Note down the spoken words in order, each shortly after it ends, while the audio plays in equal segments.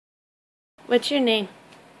What's your name?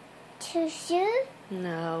 Choo-choo.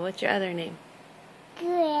 No, what's your other name?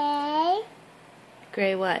 Gray.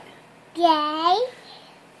 Gray what? Gray.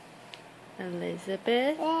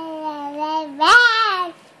 Elizabeth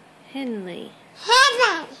Red. Henley.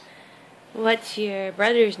 Heaven. What's your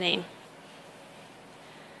brother's name?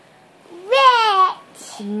 Rich.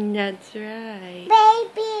 That's right.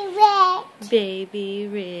 Baby Rich. Baby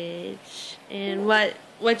Rich. And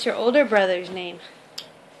what's your older brother's name?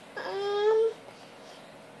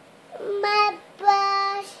 My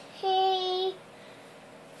brother.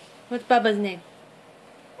 What's Bubba's name?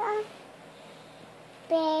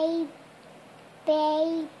 Baby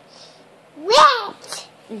Rich.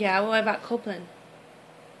 Yeah, what about Copeland?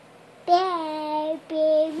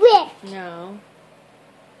 Baby Rich. No.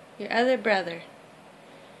 Your other brother.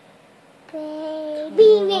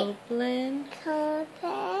 Baby Rich. Copeland.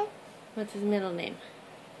 Copeland. What's his middle name?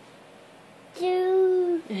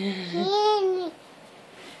 Drew.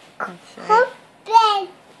 That's right. Copeland.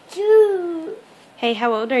 Drew. Hey,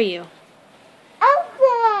 how old are you?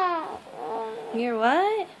 Okay. You're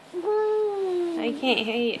what? I can't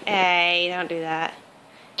hear you. Hey, don't do that.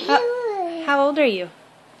 How old are you?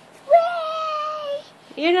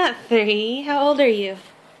 3. You're not 3. How old are you?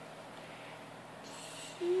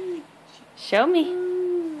 Show me.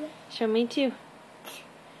 Show me too.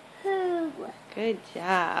 2. Good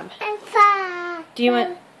job. And 5. Do you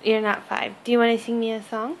want? You're not 5. Do you want to sing me a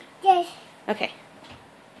song? Yes. Okay.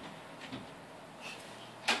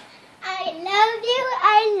 I love you.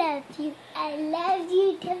 I love you. I love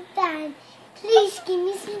you to find. Please give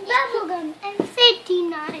me some bubblegum. I'm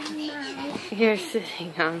sitting on mine. You're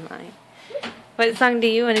sitting on mine. What song do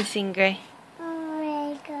you want to sing, Gray?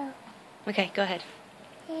 Lego. Okay, go ahead.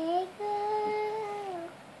 Lego.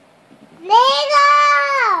 Lego.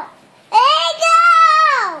 Lego.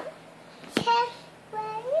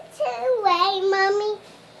 Just away, Mommy.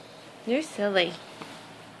 You're silly.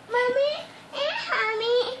 Mommy and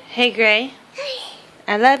Mommy. Hey, Gray.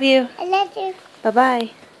 I love you. I love you.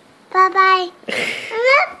 Bye-bye. Bye-bye. I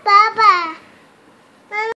love Baba.